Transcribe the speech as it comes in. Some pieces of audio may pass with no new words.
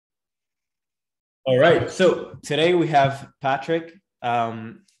All right. So today we have Patrick.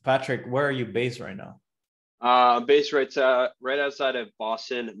 Patrick, where are you based right now? I'm based right outside of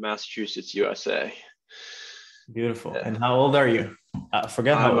Boston, Massachusetts, USA. Beautiful. Yeah. And how old are you? I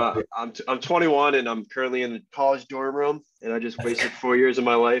forget how I'm old uh, you I'm 21 and I'm currently in the college dorm room and I just are. wasted 4 years of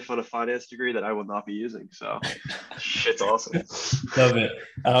my life on a finance degree that I will not be using. So shit's awesome. Love it.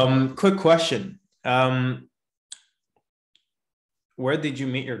 Quick question. Where did you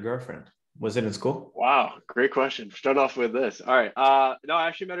meet your girlfriend? Was it in school? Wow, great question. Start off with this. All right. No, I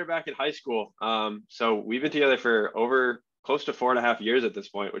actually met her back in high school. So we've been together for over close to 4.5 years at this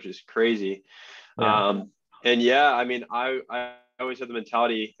point, which is crazy. Yeah. And yeah, I mean, I always had the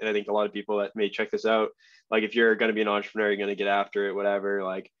mentality, and I think a lot of people that may check this out, like if you're going to be an entrepreneur, you're going to get after it, whatever.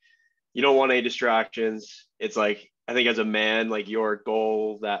 Like you don't want any distractions. It's like I think as a man, like your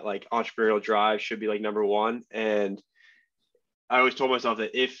goal, that like entrepreneurial drive should be like number one. And I always told myself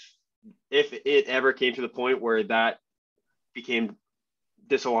that if it ever came to the point where that became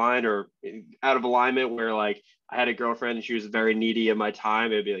disaligned or out of alignment, where like I had a girlfriend and she was very needy of my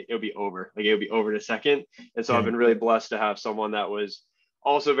time, it would be over. Like it would be over in a second. And so I've Yeah. been really blessed to have someone that was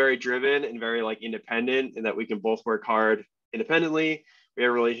also very driven and very like independent, and that we can both work hard independently. We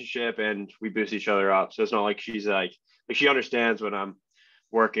have a relationship and we boost each other up. So it's not like she's like she understands when I'm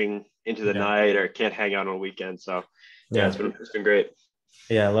working into the Yeah. night or can't hang out on a weekend. So yeah, Yeah. it's been great.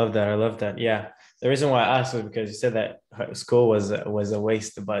 Yeah. I love that. I love that. Yeah. The reason why I asked was because you said that school was a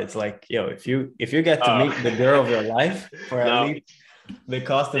waste, but it's like, if you get to Oh meet the girl of your life for at no, least the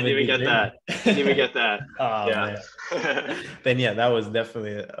cost of didn't a even get degree. that. Didn't even get that. Oh Yeah. man. Then yeah, that was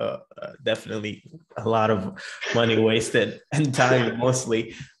definitely a lot of money wasted and time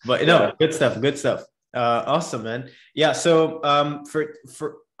mostly. But no, Yeah. good stuff, good stuff. Awesome, man. Yeah. So for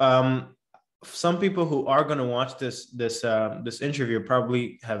some people who are going to watch this interview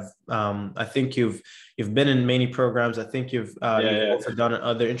probably have I think you've been in many programs. I think Yeah. you've Yeah. also done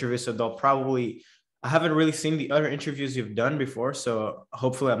other interviews, so they'll probably I haven't really seen the other interviews you've done before, so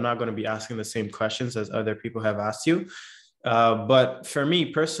hopefully I'm not going to be asking the same questions as other people have asked you. But for me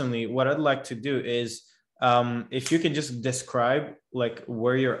personally, what I'd like to do is if you can just describe like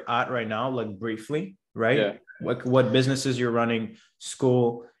where you're at right now, like briefly, right? Yeah. Like what businesses you're running,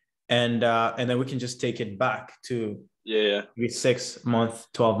 school, and then we can just take it back to Yeah. Yeah. maybe 6 months,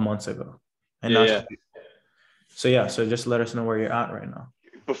 12 months ago, and Yeah. not Yeah. so yeah. So just let us know where you're at right now.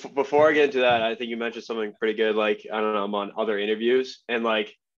 Before I get into that, I think you mentioned something pretty good. Like, I don't know, I'm on other interviews, and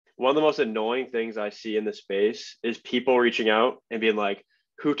like one of the most annoying things I see in the space is people reaching out and being like,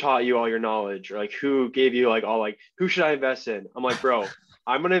 who taught you all your knowledge? Or like, who gave you like all like, who should I invest in? I'm like, bro,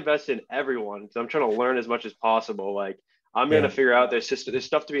 I'm gonna invest in everyone because I'm trying to learn as much as possible. Like, I'm gonna Yeah, figure out there's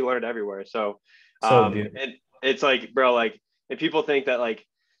stuff to be learned everywhere. So, so beautiful. and it's like, bro, like, and people think that like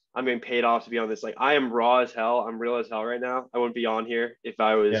I'm getting paid off to be on this. Like I am raw as hell. I'm real as hell right now. I wouldn't be on here if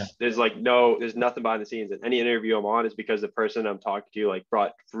I Yeah, was. There's nothing behind the scenes. And any interview I'm on is because the person I'm talking to like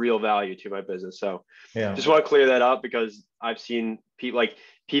brought real value to my business. So yeah, just want to clear that up because I've seen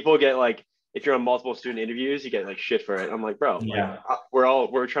people get like if you're on multiple student interviews, you get like shit for it. I'm like, bro, like yeah.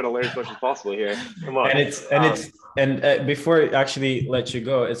 we're trying to learn as much as possible here. Come on. And it's and Um, it's and before I actually let you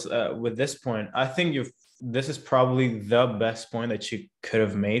go, it's with this point, I think you've this is probably the best point that you could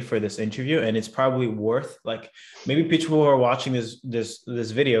have made for this interview, and it's probably worth like maybe people who are watching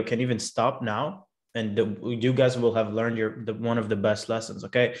this video can even stop now, and you guys will have learned one of the best lessons.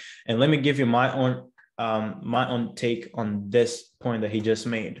 Okay, and let me give you my own take on this point that he just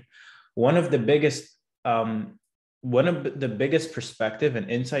made. One of the biggest um, one of the biggest perspective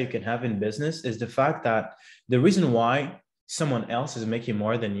and insight you can have in business is the fact that the reason why someone else is making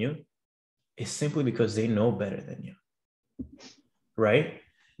more than you is simply because they know better than you, right?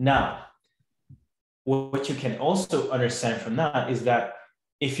 Now, what you can also understand from that is that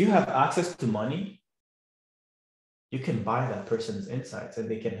if you have access to money, you can buy that person's insights and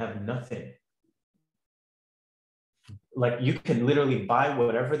they can have nothing. Like you can literally buy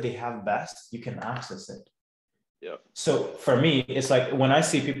whatever they have best, you can access it. yeah. So for me, it's like when I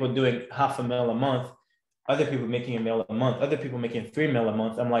see people doing $500,000 a month, other people making $1 million a month, other people making $3 million a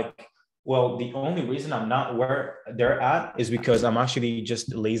month, I'm like, well, the only reason I'm not where they're at is because I'm actually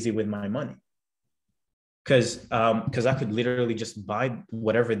just lazy with my money. Because I could literally just buy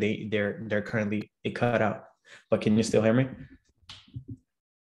whatever they're currently cut out. But can you still hear me?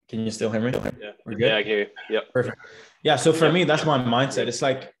 Can you still hear me? Yeah. We're Yeah. I good. can hear you. Yep. Perfect. Yeah. So for Yep. me, that's my mindset. It's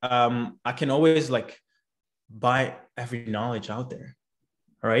like I can always like buy every knowledge out there.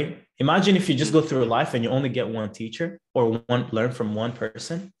 All right. Imagine if you just go through life and you only get one teacher or learn from one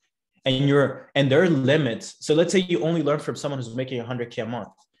person and there are limits. So let's say you only learn from someone who's making 100K a month.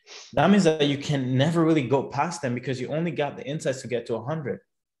 that means that you can never really go past them because you only got the insights to get to 100,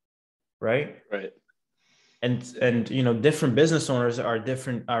 right? Right. And you know, different business owners are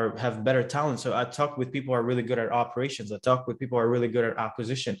different, are have better talent. So I talk with people who are really good at operations. I talk with people who are really good at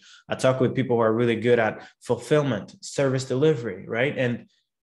acquisition. I talk with people who are really good at fulfillment, service delivery, right? And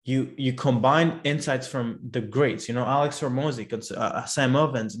you combine insights from the greats, you know, Alex Hormozy, Sam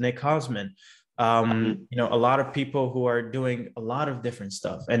Ovens, Nick Hosman, you know, a lot of people who are doing a lot of different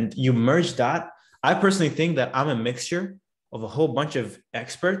stuff, and you merge that. I personally think that I'm a mixture of a whole bunch of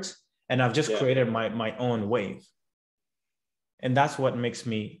experts, and I've just created my own wave. And that's what makes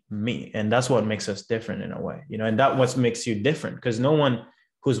me me, and that's what makes us different in a way, you know. And that what makes you different, because no one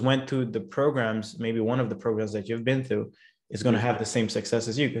who's went through the programs, maybe one of the programs that you've been through, is going to have the same success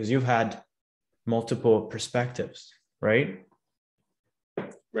as you, because you've had multiple perspectives, right?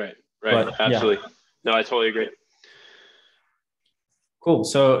 Right. But Absolutely. yeah. No, I totally agree. Cool.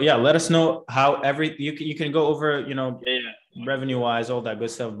 So yeah, let us know how you can go over, you know, revenue wise, all that good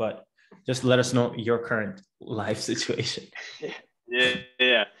stuff, but just let us know your current life situation.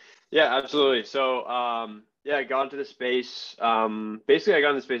 Yeah, absolutely. So, I got into the space. Basically, I got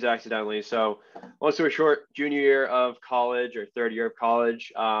into space accidentally. So, long story short, junior year of college or third year of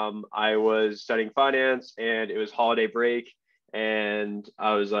college, I was studying finance, and it was holiday break, and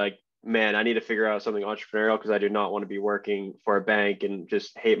I was like, man, I need to figure out something entrepreneurial because I do not want to be working for a bank and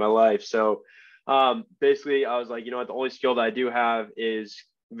just hate my life. So, basically, I was like, you know what, the only skill that I do have is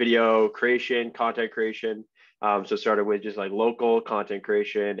video creation, content creation. So started with just like local content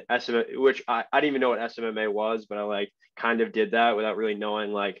creation, SMMA, which I didn't even know what SMMA was, but I like kind of did that without really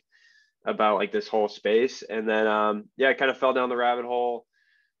knowing like about like this whole space. And then I kind of fell down the rabbit hole,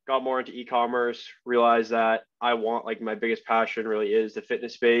 got more into e-commerce, realized that I want, like, my biggest passion really is the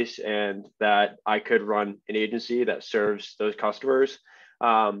fitness space, and that I could run an agency that serves those customers.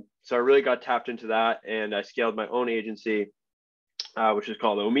 So I really got tapped into that, and I scaled my own agency, which is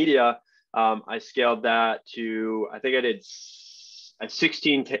called Omedia. I scaled that to, I think I did at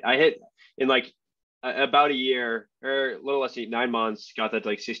 16K. I hit in like about a year, or a little less than 9 months, got that to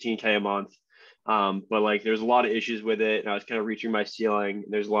like 16K a month. But like there's a lot of issues with it, and I was kind of reaching my ceiling.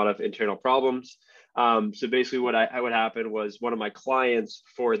 There's a lot of internal problems. So basically what happened was, one of my clients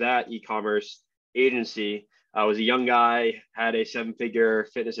for that e-commerce agency was a young guy, had a 7-figure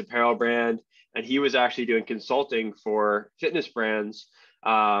fitness apparel brand, and he was actually doing consulting for fitness brands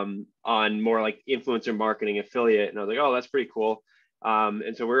on more like influencer marketing affiliate. And I was like, oh, that's pretty cool.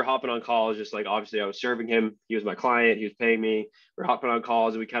 And so we were hopping on calls, just like, obviously I was serving him. He was my client. He was paying me. We're hopping on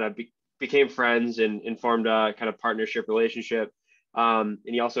calls, and we kind of became friends and formed a kind of partnership relationship. And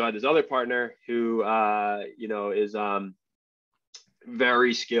he also had this other partner who, is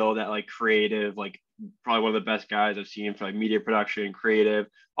very skilled at like creative, like probably one of the best guys I've seen for like media production, creative,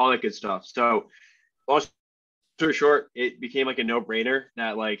 all that good stuff. So long story short, it became like a no-brainer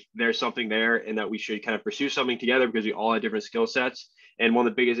that like there's something there, and that we should kind of pursue something together, because we all had different skill sets. And one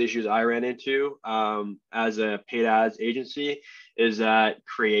of the biggest issues I ran into as a paid ads agency is that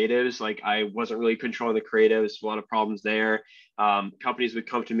creatives, like I wasn't really controlling the creatives, a lot of problems there. Companies would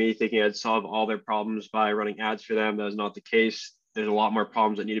come to me thinking I'd solve all their problems by running ads for them. That was not the case. There's a lot more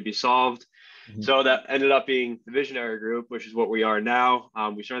problems that need to be solved. Mm-hmm. So that ended up being the Visionary Group, which is what we are now.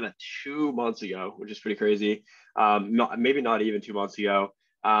 We started that 2 months ago, which is pretty crazy. Maybe not even 2 months ago.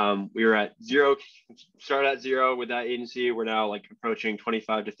 We were at zero, started at zero with that agency. We're now like approaching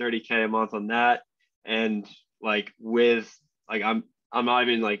 25 to 30K a month on that. And like with like, I'm not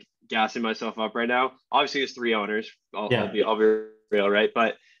even like gassing myself up right now. Obviously there's 3 owners. I'll be real, right?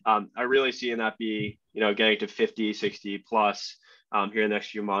 But I really see in that be, getting to 50, 60 plus here in the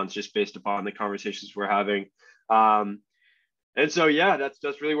next few months, just based upon the conversations we're having. And so,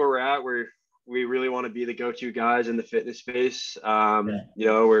 that's really where we're at. We really want to be the go-to guys in the fitness space.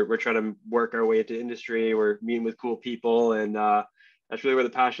 We're trying to work our way into industry. We're meeting with cool people, and that's really where the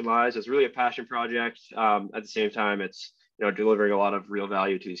passion lies. It's really a passion project. At the same time, it's, delivering a lot of real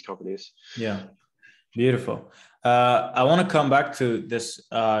value to these companies. Yeah. Beautiful. I want to come back to this,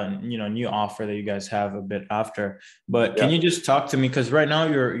 new offer that you guys have a bit after, but can you just talk to me? Because right now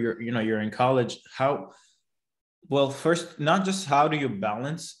you're in college. First, not just how do you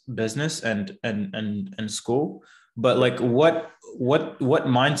balance business and school, but like what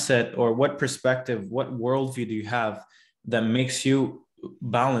mindset or what perspective, what worldview do you have that makes you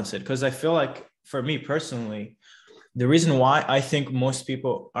balance it? Because I feel like for me personally, the reason why I think most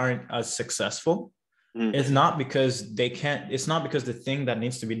people aren't as successful it's not because they can't, it's not because the thing that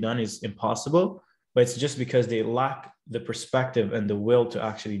needs to be done is impossible, but it's just because they lack the perspective and the will to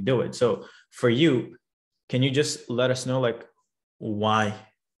actually do it. So for you, can you just let us know like why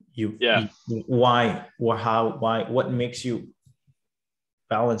Yeah. why or how, why, what makes you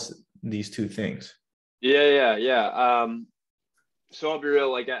balance these two things? Yeah. So I'll be real,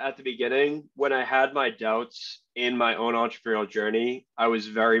 like at the beginning, when I had my doubts in my own entrepreneurial journey, I was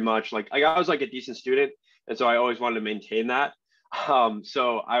very much like I was like a decent student. And so I always wanted to maintain that.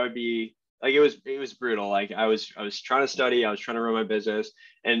 So I would be like, it was brutal. Like I was trying to study, I was trying to run my business,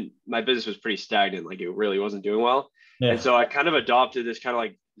 and my business was pretty stagnant. Like it really wasn't doing well. And Yeah. so I kind of adopted this kind of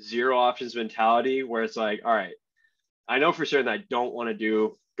like zero options mentality where it's like, all right, I know for certain that I don't want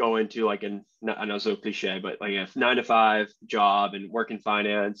to go into like I know it's so cliche, but like a 9 to 5 job and work in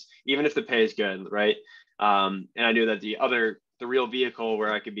finance, even if the pay is good, right? And I knew that the real vehicle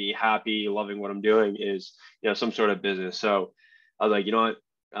where I could be happy, loving what I'm doing is, some sort of business. So I was like, you know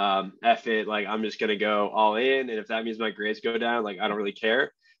what? F it, like I'm just gonna go all in. And if that means my grades go down, like I don't really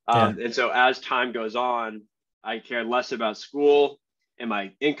care. Yeah. And so as time goes on, I cared less about school and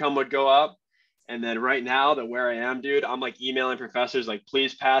my income would go up. And then right now that where I am, dude, I'm like emailing professors like,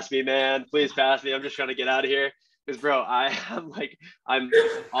 please pass me, man. Please pass me. I'm just trying to get out of here. Because bro, I'm like, I'm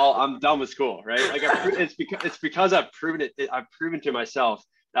done with school, right? Like it's because I've proven it. I've proven to myself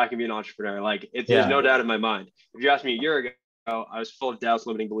that I can be an entrepreneur. Like there's Yeah. no doubt in my mind. If you asked me a year ago, I was full of doubts,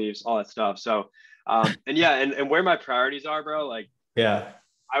 limiting beliefs, all that stuff. So and yeah, and where my priorities are, bro, like Yeah.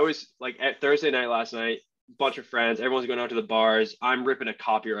 I was like at Thursday night last night, bunch of friends, everyone's going out to the bars. I'm ripping a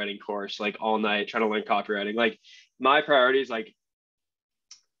copywriting course like all night, trying to learn copywriting. Like my priorities, like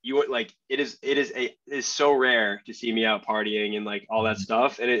you would like it is so rare to see me out partying and like all that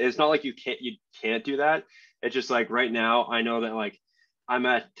stuff. And it's not like you can't do that. It's just like right now, I know that like I'm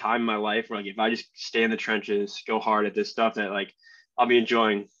at a time in my life where like if I just stay in the trenches, go hard at this stuff, that like I'll be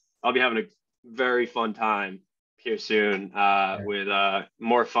enjoying, I'll be having a very fun time here soon, with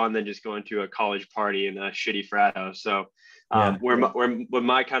more fun than just going to a college party in a shitty frat house. So Yeah. where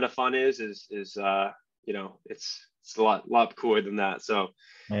my kind of fun is it's a lot cooler than that. So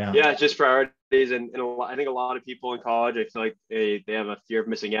Yeah. yeah, it's just priorities, and I think a lot of people in college, I feel like they have a fear of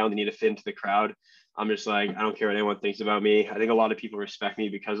missing out. They need to fit into the crowd. I'm just like, I don't care what anyone thinks about me. I think a lot of people respect me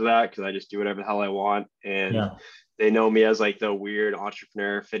because of that, because I just do whatever the hell I want, and Yeah. they know me as like the weird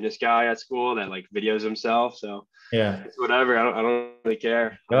entrepreneur fitness guy at school that like videos himself. So Yeah. it's whatever. I don't really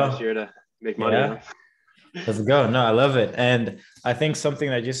care. I'm just Go. here to make money. Yeah. Let's go. No, I love it. And I think something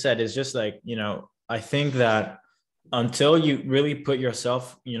that you said is just like, I think that until you really put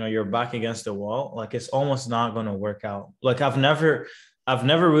yourself, your back against the wall, like it's almost not going to work out. Like I've never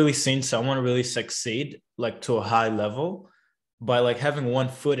really seen someone really succeed like to a high level by like having one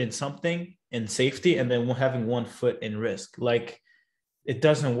foot in something in safety and then having one foot in risk. Like it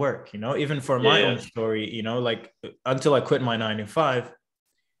doesn't work, even for my Yeah, own story, like until I quit my 9 to 5,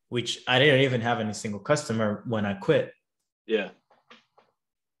 which I didn't even have any single customer when I quit. yeah,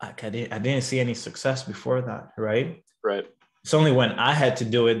 I didn't see any success before that, right? right. It's only when I had to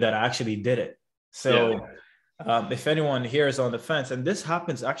do it that I actually did it. Yeah, So if anyone here is on the fence, and this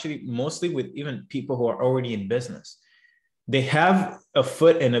happens actually mostly with even people who are already in business, they have a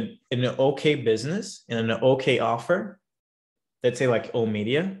foot in an okay business, in an okay offer. Let's say like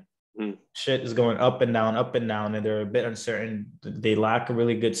media, shit is going up and down, and they're a bit uncertain. They lack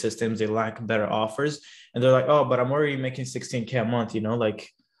really good systems. They lack better offers, and they're like, oh, but I'm already making 16K a month.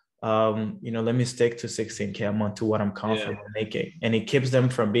 Let me stick to 16K a month, to what I'm yeah, confident in making, and it keeps them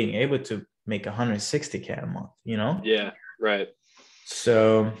from being able to make 160K a month. yeah, right.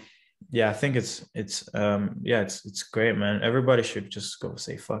 So yeah, I think it's great, man. Everybody should just go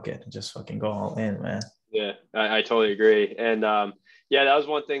say fuck it, just fucking go all in, man. Yeah, I totally agree. And yeah, that was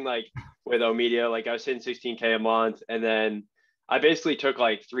one thing like with Omedia, like I was hitting 16K a month, and then I basically took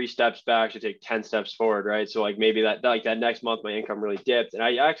like 3 steps back to take 10 steps forward, right? So like maybe that next month my income really dipped, and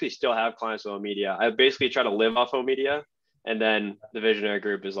I actually still have clients with Omedia. I basically try to live off Omedia, and then the visionary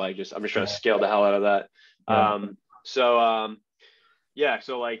group is like I'm just trying to scale the hell out of that. Yeah, So yeah,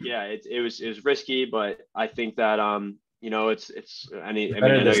 so like yeah, it was risky, but I think that it's I know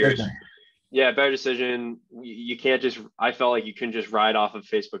yours. decision. Yeah, better decision. You can't just. I felt like you couldn't just ride off of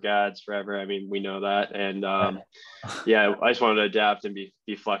Facebook ads forever. I mean, we know that, and yeah, I just wanted to adapt and be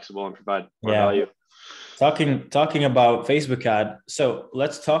flexible and provide more Yeah. value. Talking about Facebook ad. So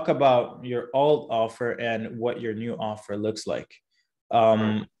let's talk about your old offer and what your new offer looks like.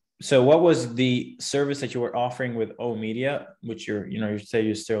 So what was the service that you were offering with O Media, which you say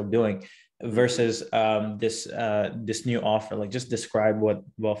you're still doing, versus this new offer? Like just describe what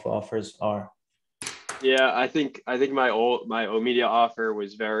both offers are. Yeah, I think my Omedia offer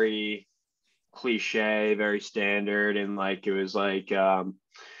was very cliche, very standard, and like it was like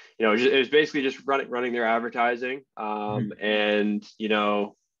it was basically just running their advertising, and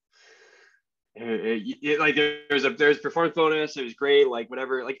like there's performance bonus. It was great. Like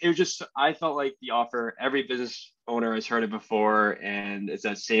whatever. Like it was just, I felt like the offer, every business owner has heard it before, and it's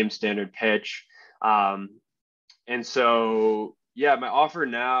that same standard pitch. And so, yeah, my offer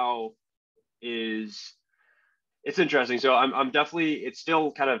now is, it's interesting. So I'm definitely, it's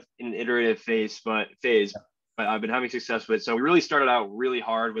still kind of in an iterative phase, but I've been having success with. So we really started out really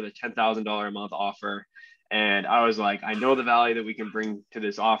hard with a $10,000 a month offer. And I was like, I know the value that we can bring to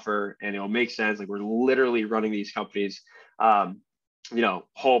this offer, and it will make sense. Like we're literally running these companies,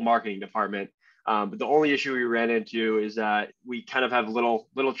 whole marketing department. But the only issue we ran into is that we kind of have little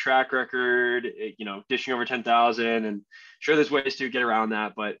track record, dishing over 10,000, and sure, there's ways to get around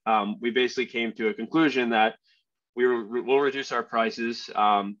that. But we basically came to a conclusion that we'll reduce our prices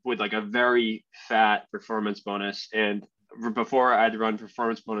with like a very fat performance bonus. And before, I had to run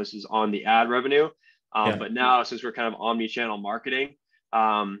performance bonuses on the ad revenue. But now, since we're kind of omni-channel marketing,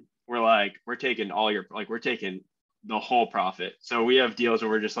 we're taking we're taking the whole profit. So we have deals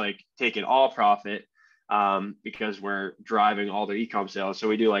where we're just like taking all profit because we're driving all the e-com sales. So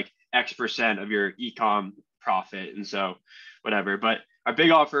we do like X% of your e-com profit. And so whatever, but our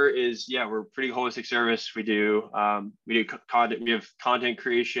big offer is, we're pretty holistic service. We do content. We have content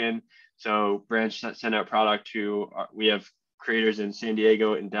creation. So brands send out product we have creators in San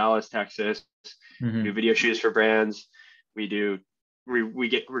Diego and Dallas, Texas. We do video shoots for brands. We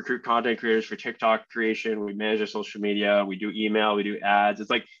recruit content creators for TikTok creation. We manage their social media. We do email. We do ads.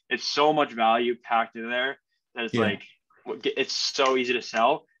 It's so much value packed in there that it's like, it's so easy to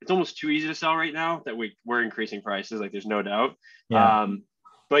sell. It's almost too easy to sell right now that we're increasing prices. Like there's no doubt.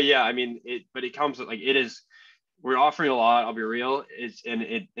 But yeah, I mean, it comes with, like, we're offering a lot. I'll be real.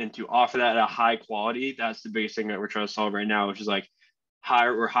 And to offer that at a high quality, that's the biggest thing that we're trying to solve right now, which is like,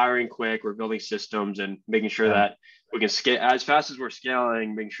 we're hiring quick, we're building systems and making sure that we can scale as fast as we're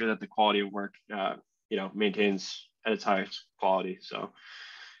scaling, making sure that the quality of work, maintains at its highest quality. So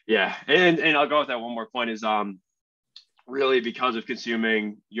yeah. And I'll go with that one more point is, really because of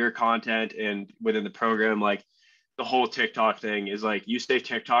consuming your content and within the program, like the whole TikTok thing is like, you say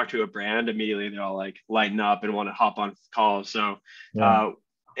TikTok to a brand, immediately they're all like lighten up and want to hop on calls. So,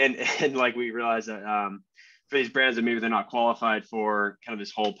 and like we realize that, for these brands that maybe they're not qualified for kind of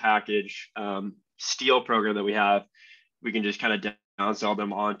this whole package, steal program that we have, we can just kind of downsell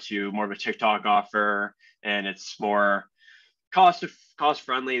them onto more of a TikTok offer, and it's more cost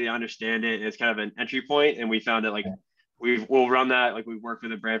friendly. They understand it. It's kind of an entry point, and we found that like we'll run that, like we work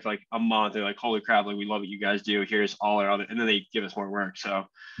with a brand for like a month. They're like, holy crap, like we love what you guys do. Here's all our other, and then they give us more work. So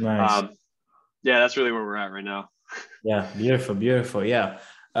nice. That's really where we're at right now. Yeah, beautiful. Yeah.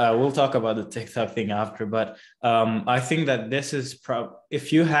 We'll talk about the TikTok thing after, but I think that this is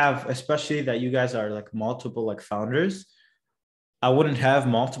if you have, especially that you guys are like multiple like founders, I wouldn't have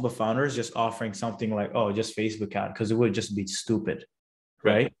multiple founders just offering something like, oh, just Facebook ad, because it would just be stupid,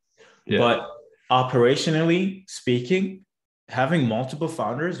 right? Yeah. But operationally speaking, having multiple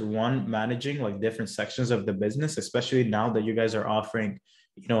founders, one managing like different sections of the business, especially now that you guys are offering,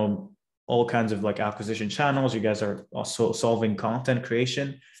 all kinds of like acquisition channels, you guys are also solving content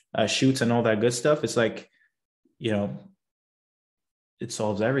creation, shoots and all that good stuff. It's like, it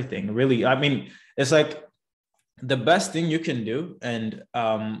solves everything really. I mean, it's like the best thing you can do. And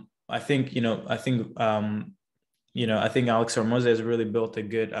I think Alex Hormozy has really built a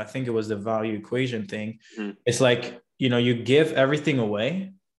good, I think it was the value equation thing. It's like, you give everything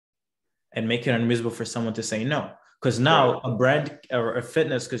away and make it unreasonable for someone to say no. Because now a brand or a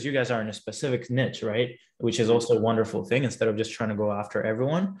fitness, because you guys are in a specific niche, right? Which is also a wonderful thing, instead of just trying to go after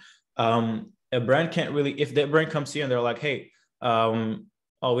everyone. A brand can't really, if the brand comes to you and they're like, hey, we don't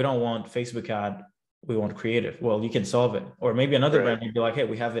want Facebook ad, we want creative. Well, you can solve it. Or maybe another brand would be like, hey,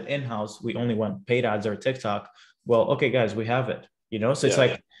 we have it in-house, we only want paid ads or TikTok. Well, okay, guys, we have it. So it's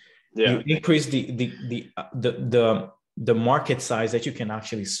like you increase the market size that you can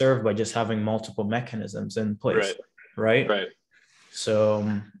actually serve by just having multiple mechanisms in place. Right.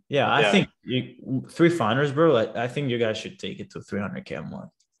 So I think 3 founders, bro. I think you guys should take it to 300K a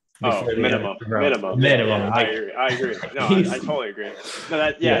month. Minimum. Yeah, I agree. No, I totally agree.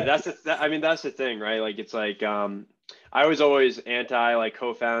 No, that's the thing, right? Like it's like I was always anti like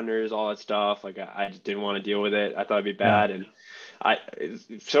co-founders, all that stuff. Like I just didn't want to deal with it. I thought it'd be bad, and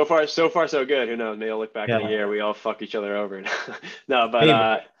so far so good. Who knows? Maybe I'll look back in a year, we all fuck each other over. No,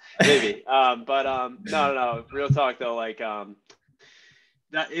 but maybe. No. Real talk though, like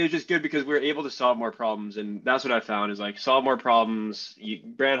that it was just good because we were able to solve more problems, and that's what I found is like solve more problems.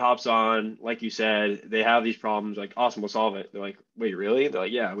 Brand hops on, like you said, they have these problems. Like, awesome, we'll solve it. They're like, wait, really? They're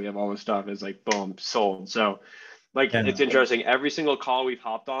like, yeah, we have all this stuff. It's like, boom, sold. So, like, it's interesting. Every single call we've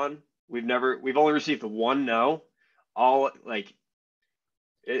hopped on, we've only received one no. All like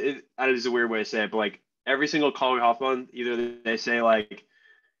that is a weird way to say it, but like every single call we hop on, either they say like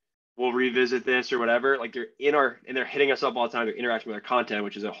we'll revisit this or whatever. Like they're hitting us up all the time. They're interacting with our content,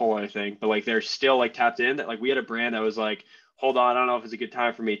 which is a whole other thing. But like they're still like tapped in. That like we had a brand that was like, hold on, I don't know if it's a good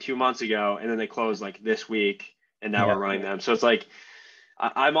time for me 2 months ago, and then they closed like this week, and now we're running them. So it's like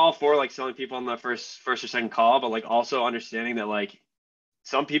I'm all for like selling people on the first or second call, but like also understanding that like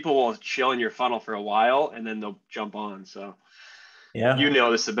some people will chill in your funnel for a while and then they'll jump on. So you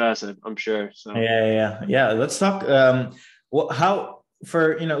know this the best, I'm sure. So yeah. Let's talk.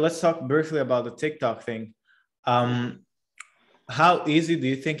 Let's talk briefly about the TikTok thing. How easy do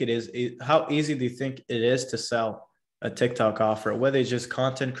you think it is? How easy do you think it is to sell a TikTok offer, whether it's just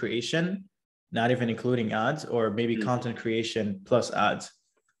content creation, not even including ads, or maybe content creation plus ads?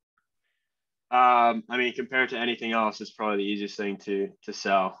 I mean, compared to anything else, it's probably the easiest thing to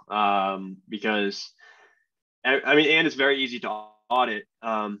sell, because I mean, and it's very easy to audit.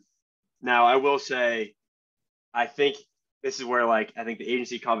 Now, I will say, I think this is where like I think the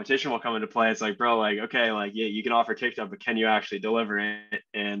agency competition will come into play. It's like, bro, like okay, like yeah, you can offer TikTok, but can you actually deliver it?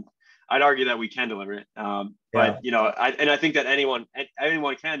 And I'd argue that we can deliver it. But you know, I think that anyone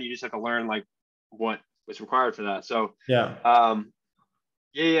can. You just have to learn like what was required for that. So So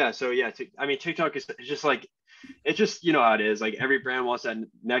I mean, TikTok is just like, it's just, you know how it is. Like every brand wants that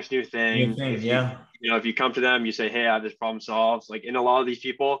next new thing. If you come to them, you say, hey, I have this problem solved. Like, and a lot of these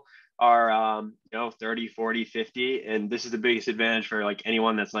people are, 30, 40, 50. And this is the biggest advantage for like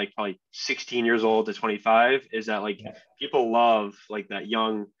anyone that's like probably 16 years old to 25 is that like people love like that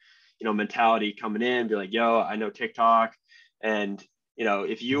young, mentality coming in, be like, yo, I know TikTok. And,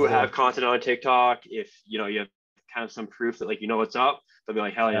 if you have content on TikTok, if, you have kind of some proof that like, what's up, they'll be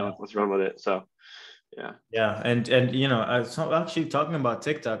like, hell yeah, let's run with it. So and I was actually talking about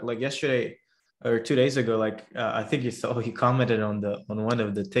TikTok like yesterday or 2 days ago. Like I think you saw he commented on one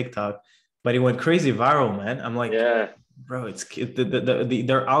of the TikTok, but it went crazy viral, man. I'm like, bro, it's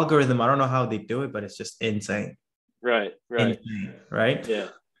their algorithm. I don't know how they do it, but it's just insane. Right. Insane, right. Yeah.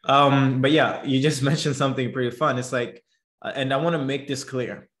 But yeah, you just mentioned something pretty fun. It's like, and I want to make this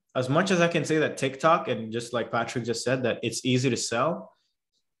clear. As much as I can say that TikTok, and just like Patrick just said, that it's easy to sell,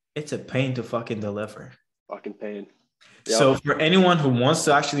 it's a pain to fucking deliver. Fucking pain. Yep. So for anyone who wants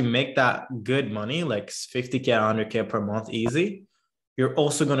to actually make that good money, like 50K, 100K per month easy, you're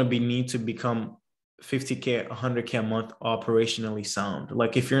also going to need to become 50K, 100K a month operationally sound.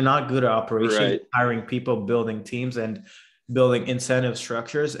 Like if you're not good at operations, hiring people, building teams and building incentive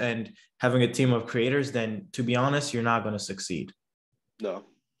structures and having a team of creators, then to be honest, you're not going to succeed. No.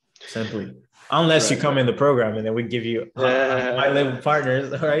 Simply. Unless you come in the program and then we give you high-level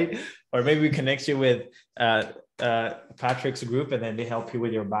partners, right? Or maybe we connect you with Patrick's group and then they help you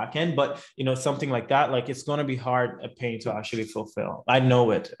with your back end. But, something like that, like it's going to be hard a pain to actually fulfill. I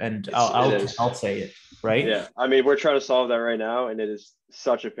know it. And I'll say it, right? Yeah. I mean, we're trying to solve that right now. And it is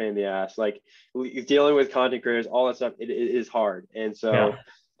such a pain in the ass. Like dealing with content creators, all that stuff, it is hard. And so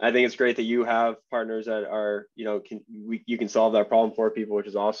I think it's great that you have partners that are, you can solve that problem for people, which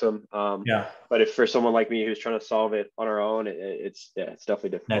is awesome. But if for someone like me who's trying to solve it on our own, it's definitely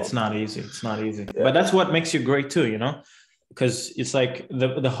difficult. It's not easy. It's not easy. Yeah. But that's what makes you great too, because it's like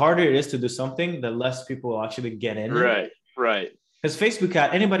the harder it is to do something, the less people will actually get in. Right. Because Facebook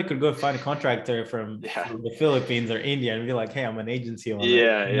anybody could go find a contractor from the Philippines or India and be like, hey, I'm an agency owner.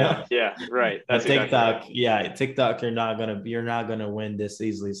 Yeah, right. That's TikTok, TikTok, you're not gonna win this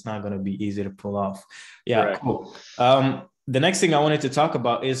easily. It's not gonna be easy to pull off. Yeah, cool. The next thing I wanted to talk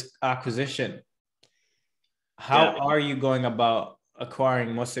about is acquisition. How are you going about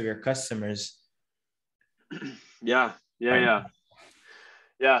acquiring most of your customers? Yeah.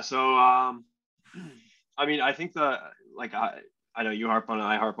 So I mean, I think I know you harp on it,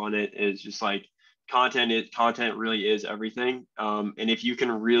 I harp on it, is just like content really is everything. And if you can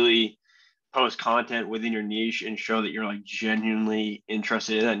really post content within your niche and show that you're like genuinely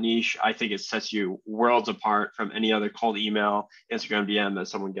interested in that niche, I think it sets you worlds apart from any other cold email, Instagram DM that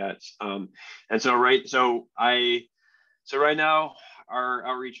someone gets. And so right now our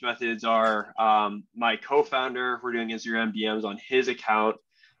outreach methods are my co-founder, we're doing Instagram DMs on his account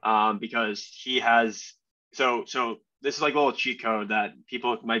because he has so this is like a little cheat code that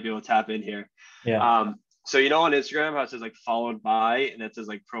people might be able to tap in here. So on Instagram how it says like followed by and it says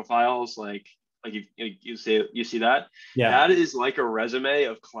like profiles, like you see that? That is like a resume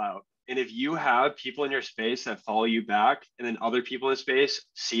of clout. And if you have people in your space that follow you back and then other people in the space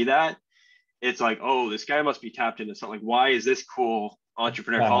see that, it's like, oh, this guy must be tapped into something. Like, why is this cool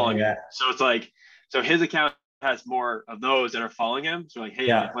entrepreneur following me? So it's like, so his account has more of those that are following him. So like, hey,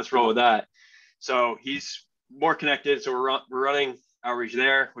 Yeah. like, let's roll with that. So he's more connected. So we're running outreach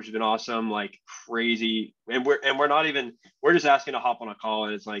there, which has been awesome, like crazy. And we're not even, we're just asking to hop on a call,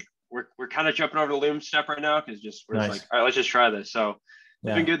 and it's like we're kind of jumping over the loom step right now, because we're just like, all right, let's just try this. So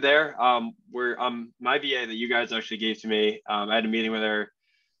it's been good there. We're my VA that you guys actually gave to me. I had a meeting with her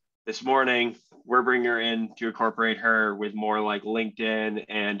this morning. We're bringing her in to incorporate her with more like LinkedIn,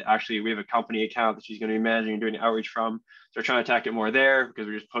 and actually we have a company account that she's going to be managing and doing outreach from. So we're trying to attack it more there, because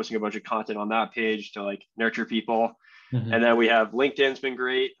we're just posting a bunch of content on that page to like nurture people. Mm-hmm. And then we have LinkedIn's been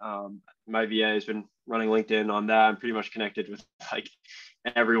great. My VA has been running LinkedIn on that. I'm pretty much connected with like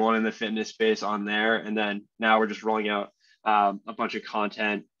everyone in the fitness space on there. And then now we're just rolling out a bunch of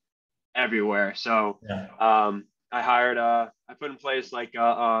content everywhere. So I hired I put in place like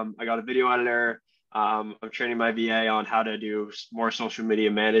I got a video editor. I'm training my VA on how to do more social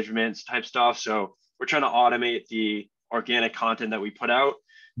media management type stuff. So we're trying to automate the organic content that we put out,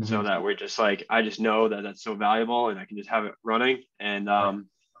 so that we're just like, I just know that that's so valuable, and I can just have it running. And and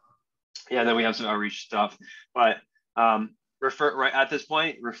then we have some outreach stuff, but right at this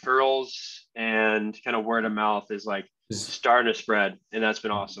point, referrals and kind of word of mouth is like starting to spread, and that's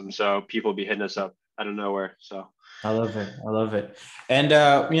been awesome. So people be hitting us up out of nowhere. So I love it. I love it. And,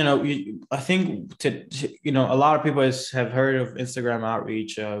 I think a lot of people have heard of Instagram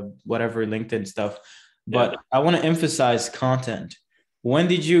outreach, whatever, LinkedIn stuff, but I want to emphasize content. When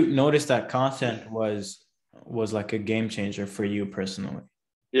did you notice that content was like a game changer for you personally?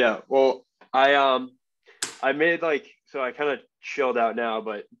 Yeah, well, I made like, so I kind of chilled out now,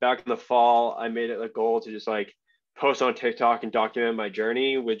 but back in the fall, I made it a goal to just like post on TikTok and document my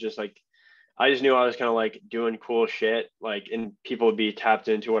journey with just like, I just knew I was kind of like doing cool shit, like, and people would be tapped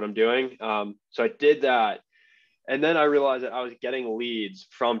into what I'm doing. So I did that. And then I realized that I was getting leads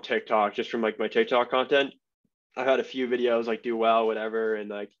from TikTok, just from like my TikTok content. I had a few videos like do well, whatever. And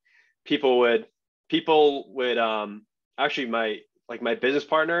like people would actually my business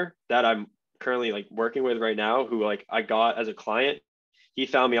partner that I'm currently like working with right now, who like I got as a client, he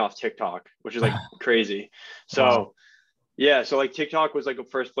found me off TikTok, which is like crazy. So wow. Yeah, so like TikTok was like a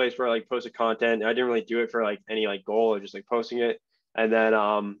first place where I like posted content. I didn't really do it for like any like goal, or just like posting it. And then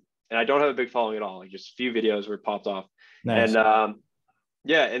and I don't have a big following at all, like just a few videos where it popped off. Nice. And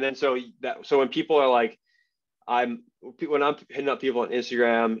and then so when people are like, when I'm hitting up people on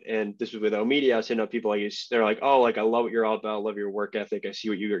Instagram, and this was with O Media, I was hitting up people like, they're like, oh, like I love what you're all about, I love your work ethic, I see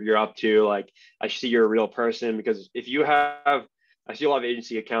what you're up to, like I see you're a real person. Because if you have, I see a lot of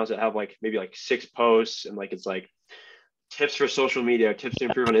agency accounts that have like maybe like 6 posts, and like it's like tips for social media, tips to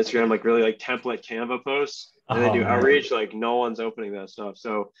improve on Instagram, like really like template Canva posts, and they do outreach, like no one's opening that stuff.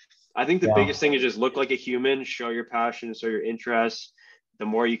 So I think the biggest thing is just look like a human, show your passion, show your interests. The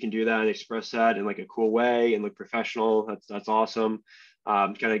more you can do that and express that in like a cool way and look professional, that's awesome.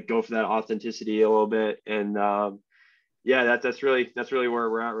 Kind of go for that authenticity a little bit. And that's really where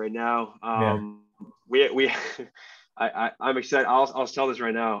we're at right now. I'm excited. I'll tell this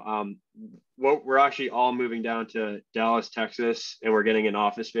right now. We're actually all moving down to Dallas, Texas, and we're getting an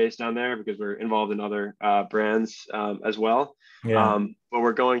office space down there because we're involved in other brands as well. But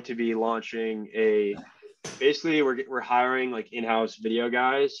we're going to be launching basically we're hiring like in-house video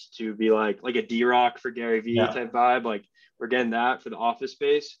guys to be like a D-Rock for Gary Vee type vibe. Like we're getting that for the office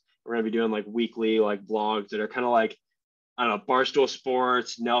space. We're going to be doing like weekly like vlogs that are kind of like, I don't know, Barstool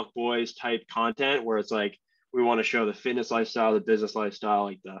Sports, Nelk Boys type content, where it's like, we want to show the fitness lifestyle, the business lifestyle,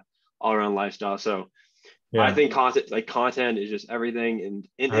 like the all around lifestyle. So I think content is just everything.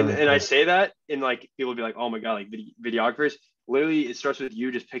 And I say that, and like people will be like, oh my God, like videographers, literally it starts with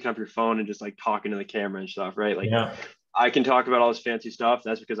you just picking up your phone and just like talking to the camera and stuff, right? Like I can talk about all this fancy stuff.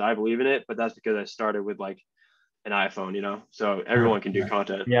 That's because I believe in it, but that's because I started with like an iPhone, so everyone can do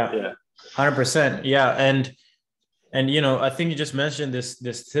content. 100%. And I think you just mentioned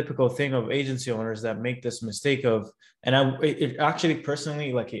this typical thing of agency owners that make this mistake of, and it actually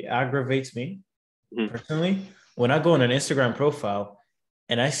personally, like, it aggravates me personally when I go on an Instagram profile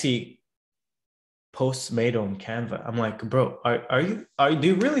and I see posts made on Canva. I'm like, bro, do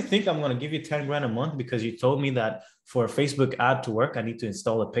you really think I'm going to give you 10 grand a month because you told me that for a Facebook ad to work, I need to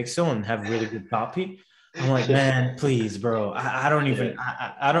install a pixel and have really good copy? I'm like, man, please, bro. I don't even,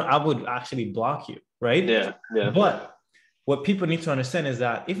 I would actually block you. Right. Yeah. But what people need to understand is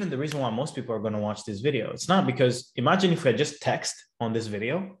that even the reason why most people are going to watch this video, it's not because, imagine if we had just text on this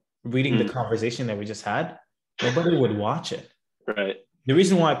video, reading the conversation that we just had, nobody would watch it. Right. The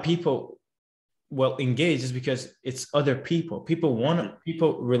reason why people engage is because it's other people. People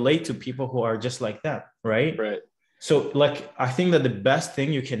relate to people who are just like them. Right. Right. So like, I think that the best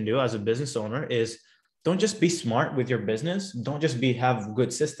thing you can do as a business owner is don't just be smart with your business. Don't just have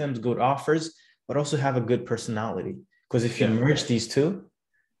good systems, good offers, but also have a good personality. Because if you merge these two,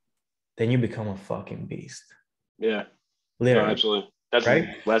 then you become a fucking beast. Yeah. Literally. No, absolutely. That's right.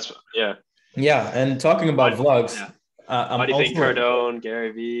 Yeah. Yeah. And talking about vlogs, How do you think Cardone,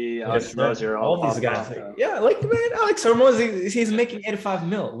 Gary Vee, Alex Hormozi are all these guys? Like man, Alex Hormozi, he's making 85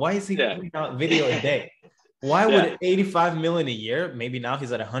 mil. Why is he putting out video a day? Why would 85 million a year? Maybe now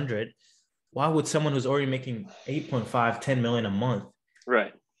he's at 100. Why would someone who's already making 8.5, 10 million a month?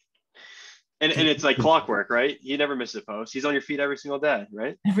 Right. And it's like clockwork, right? He never misses a post. He's on your feed every single day,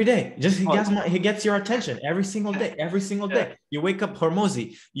 right? Every day. Just he gets your attention every single day. Every single day. You wake up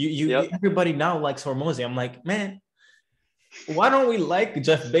Hormozi. Everybody now likes Hormozi. I'm like, man, why don't we like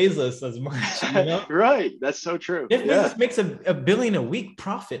Jeff Bezos as much? You know? Right. That's so true. Jeff Bezos makes a billion a week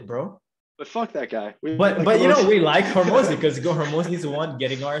profit, bro. But fuck that guy. But you know, we like Hormozi because Hormozi is the one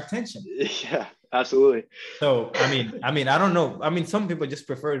getting our attention. Yeah, absolutely. So I mean, I don't know. I mean, some people just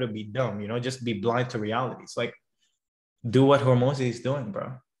prefer to be dumb, you know, just be blind to reality. It's like, do what Hormozi is doing,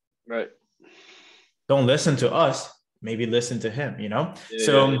 bro. Right. Don't listen to us. Maybe listen to him, you know?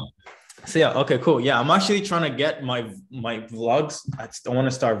 So okay, cool. Yeah, I'm actually trying to get my vlogs. I want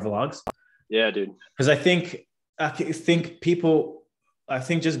to start vlogs. Yeah, dude. Because I think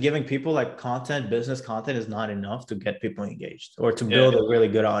just giving people like business content is not enough to get people engaged or to build a really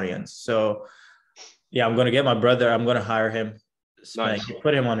good audience. So yeah, I'm going to get my brother. I'm going to hire him. Nice.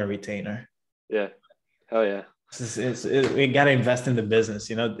 Put him on a retainer. Yeah. Hell yeah. We got to invest in the business.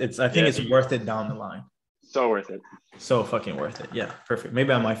 You know, I think it's worth it down the line. So worth it. So fucking worth it. Yeah. Perfect.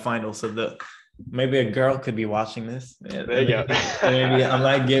 Maybe I might find also maybe a girl could be watching this. Yeah, there you go. Maybe I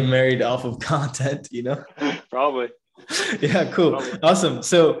might get married off of content, you know? Probably. Yeah, cool. Awesome.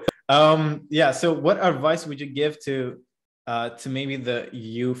 So so what advice would you give to maybe the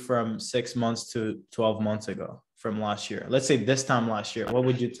you from 6 months to 12 months ago from last year? Let's say this time last year, what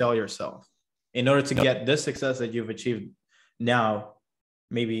would you tell yourself in order to get this success that you've achieved now,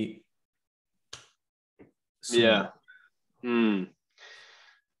 maybe sooner?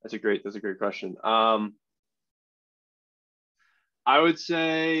 That's a great question. I would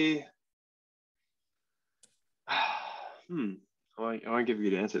say I want to give you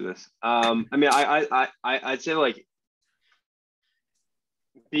the answer to this. I mean, I'd say like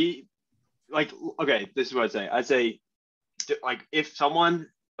be like, okay, this is what I'd say. I'd say like if someone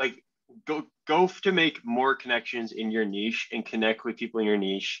like go to make more connections in your niche and connect with people in your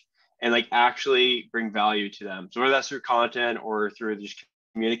niche and like actually bring value to them. So whether that's through content or through just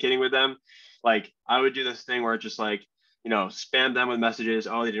communicating with them, like I would do this thing where it's just like, you know, spam them with messages.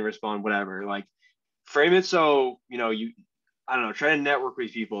 Oh, they didn't respond, whatever. Like frame it so, you know, I don't know, try to network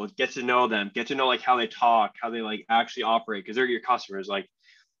with people, get to know them, get to know like how they talk, how they like actually operate, because they're your customers. Like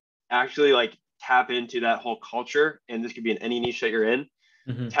actually like tap into that whole culture, and this could be in any niche that you're in.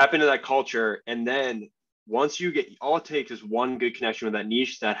 Tap into that culture, and then once you get, all it takes is one good connection with that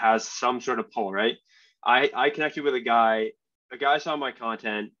niche that has some sort of pull, right? I connected with a guy saw my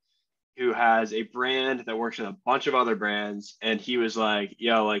content who has a brand that works with a bunch of other brands, and he was like,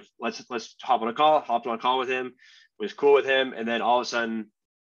 yo, like let's hopped on a call with him, was cool with him, and then all of a sudden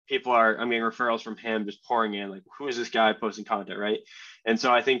I'm getting referrals from him just pouring in, like, who is this guy posting content, right? And so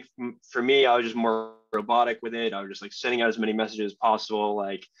I think for me, I was just more robotic with it. I was just like sending out as many messages as possible,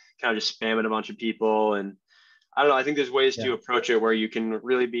 like kind of just spamming a bunch of people. And I don't know, I think there's ways to approach it where you can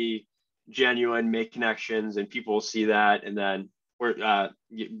really be genuine, make connections, and people will see that, and then word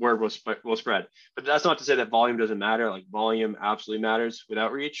will spread. But that's not to say that volume doesn't matter. Like volume absolutely matters with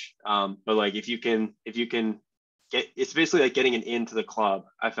outreach. But like if you can it's basically like getting an into the club.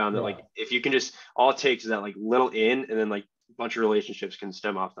 I found that like if you can just, all it takes is that like little in, and then like a bunch of relationships can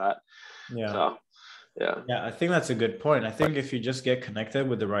stem off that. So I think that's a good point. I think if you just get connected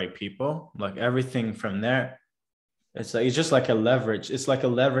with the right people, like everything from there, it's just like a leverage. It's like a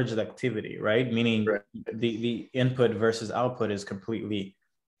leveraged activity, right? Meaning the input versus output is completely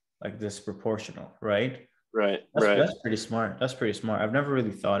like disproportional, right? That's pretty smart. I've never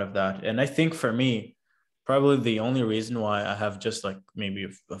really thought of that. And I think for me, probably the only reason why I have just like maybe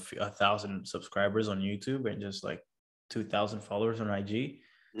 1,000 subscribers on YouTube and just like 2,000 followers on IG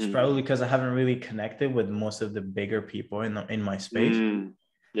is probably because I haven't really connected with most of the bigger people in my space.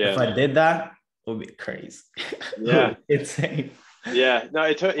 If I did that, it would be crazy. Yeah. Insane. Yeah. No,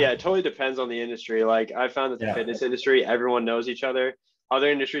 it totally depends on the industry. Like I found that the fitness industry, everyone knows each other.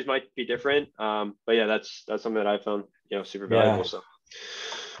 Other industries might be different. But yeah, that's something that I found, you know, super valuable. So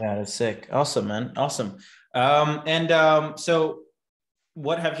yeah, that's sick. Awesome, man. Awesome. So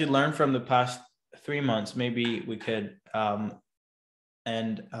what have you learned from the past 3 months? Maybe we could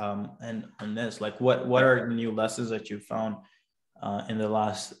and on this, like what are new lessons that you found in the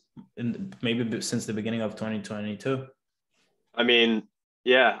last, maybe since the beginning of 2022? I mean,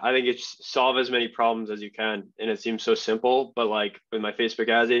 yeah, I think it's solve as many problems as you can. And it seems so simple, but like with my Facebook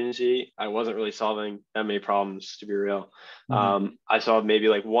ads agency, I wasn't really solving that many problems, to be real. I solved maybe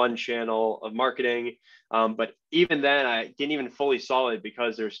like one channel of marketing. But even then, I didn't even fully solve it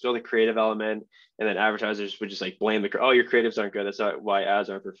because there's still the creative element. And then advertisers would just like blame oh, your creatives aren't good. That's not why ads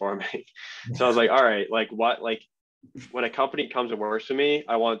aren't performing. So I was like, all right, like what, like when a company comes and works with me,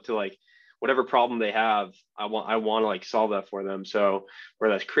 I want to like, whatever problem they have, I want to like solve that for them. So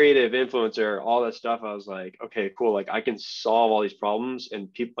whether that's creative, influencer, all that stuff, I was like, okay, cool. Like I can solve all these problems,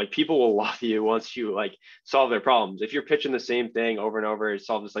 and people will love you once you like solve their problems. If you're pitching the same thing over and over,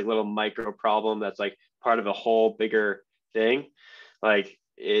 solve this like little micro problem that's like part of a whole bigger thing. Like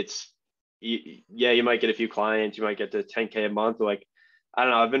yeah, you might get a few clients, you might get to 10K a month. But like, I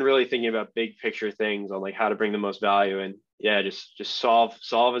don't know. I've been really thinking about big picture things on like how to bring the most value, and yeah, just solve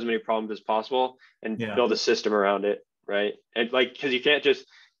as many problems as possible and build a system around it, right? And like, because you can't just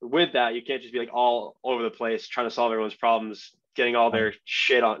with that, you can't just be like all over the place trying to solve everyone's problems, getting all their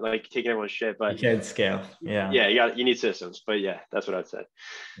shit on, like taking everyone's shit. But you can't scale. Yeah, you need systems. But yeah, that's what I'd say.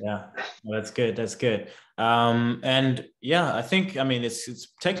 Yeah, well, that's good. That's good. And yeah, I think, I mean, it's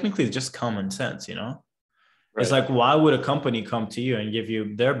technically just common sense, you know. Right. It's like, why would a company come to you and give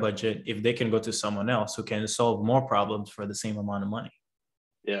you their budget if they can go to someone else who can solve more problems for the same amount of money?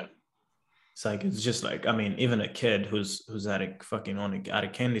 Yeah. It's like, it's just like, I mean, even a kid who's at a fucking at a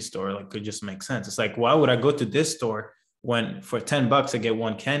candy store, like, could just make sense. It's like, why would I go to this store when for $10 I get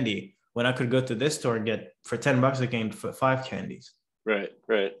one candy, when I could go to this store and get for $10 I get 5 candies? Right.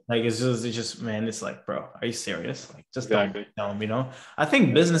 Like, it's just, man, it's like, bro, are you serious? Like, just don't tell them, you know? I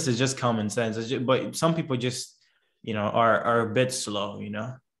think business is just common sense, but some people just, you know, are a bit slow, you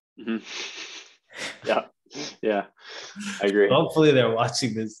know? Yeah, I agree. Hopefully they're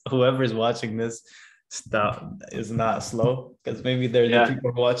watching this. Whoever's watching this stuff is not slow, because maybe they're the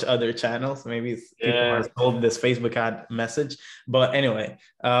people who watch other channels. Maybe people are told this Facebook ad message. But anyway,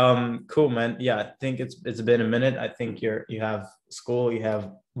 cool, man. Yeah, I think it's been a minute. I think you have school, you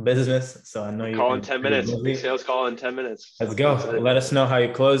have business, so I know you call in 10 minutes. Big sales call in 10 minutes. Let's go. Let us know how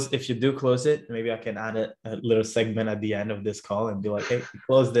you close. If you do close it, maybe I can add a little segment at the end of this call and be like, hey, we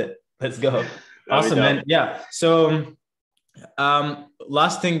closed it. Let's go. Awesome, man. Yeah. So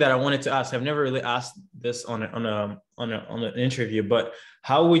last thing that I wanted to ask, I've never really asked this on an interview, but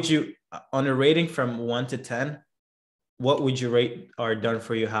how would you, on a rating from 1 to 10, what would you rate our Done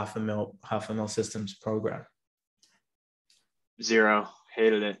For You half a mil systems program? 0.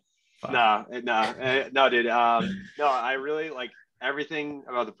 Hated it. No, dude. No, I really like everything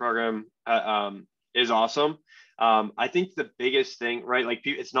about the program. Is awesome. I think the biggest thing, right? Like,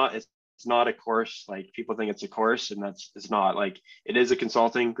 it's not a course. Like, people think it's a course, and it's not. Like, it is a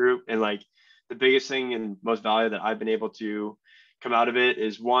consulting group, and like the biggest thing and most value that I've been able to come out of it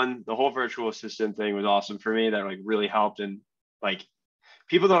is, one, the whole virtual assistant thing was awesome for me. That like really helped, and like,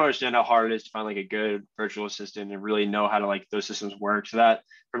 people don't understand how hard it is to find like a good virtual assistant and really know how to like those systems work. So that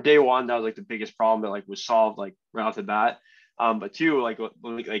from day one, that was like the biggest problem that like was solved like right off the bat. But two, like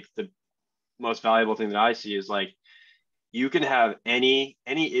the most valuable thing that I see is like, you can have any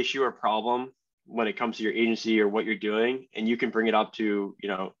issue or problem when it comes to your agency or what you're doing, and you can bring it up to, you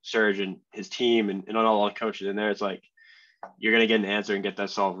know, Serge and his team and all the coaches in there. It's like, you're going to get an answer and get that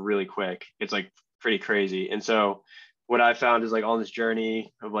solved really quick. It's like pretty crazy. And so what I found is like on this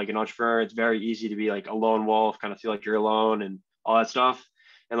journey of like an entrepreneur, it's very easy to be like a lone wolf, kind of feel like you're alone and all that stuff.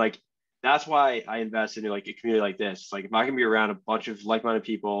 And like, that's why I invest in like a community like this. Like, if I can be around a bunch of like-minded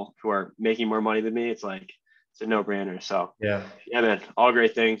people who are making more money than me, it's like, it's a no-brainer. So yeah, man, all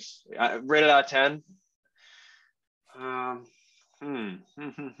great things. I rate it out of 10. I'll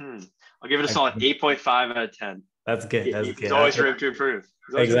give it a solid 8.5 out of 10. That's good. There's always room to improve.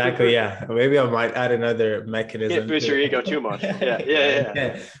 Exactly. Yeah. Maybe I might add another mechanism. Can't boost your ego too much.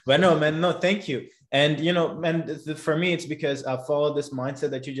 Yeah. But no, man, no, thank you. And, you know, man, for me, it's because I follow this mindset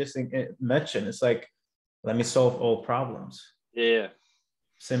that you just mentioned. It's like, let me solve all problems. Yeah.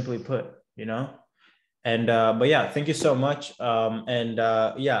 Simply put, you know? And, but yeah, thank you so much.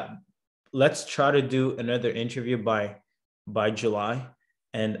 Yeah, let's try to do another interview by July.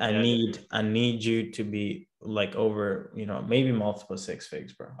 And I need you to be like over, you know, maybe multiple 6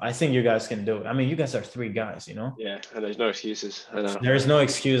 figures, bro. I think you guys can do it. I mean, you guys are 3 guys, you know? Yeah, and there's no excuses. I know. There's no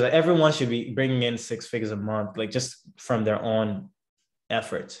excuse. Like, everyone should be bringing in 6 figures a month, like just from their own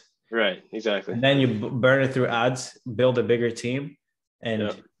efforts. Right, exactly. And then you burn it through ads, build a bigger team.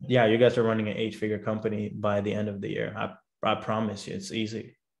 And yeah, you guys are running an 8-figure company by the end of the year. I promise you, it's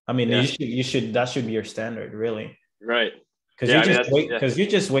easy. I mean, Yeah. you should, that should be your standard, really. Right. Because Yeah. you I mean, just that's, wait, yeah. because you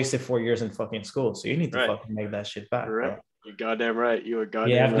just wasted 4 years in fucking school. So you need to Right. fucking make that shit back, Right. bro. You're goddamn right. You are You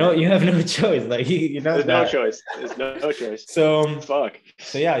goddamn have no, right. you have no choice. Like you know There's no that. choice. There's no choice. So Fuck.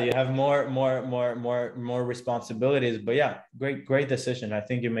 so yeah, you have more responsibilities. But yeah, great decision. I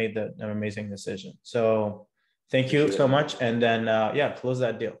think you made an amazing decision. So thank you Appreciate so it. much. And then yeah, close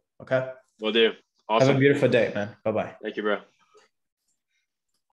that deal. Okay. Will do. Have a Awesome. beautiful day, man. Bye bye. Thank you, bro.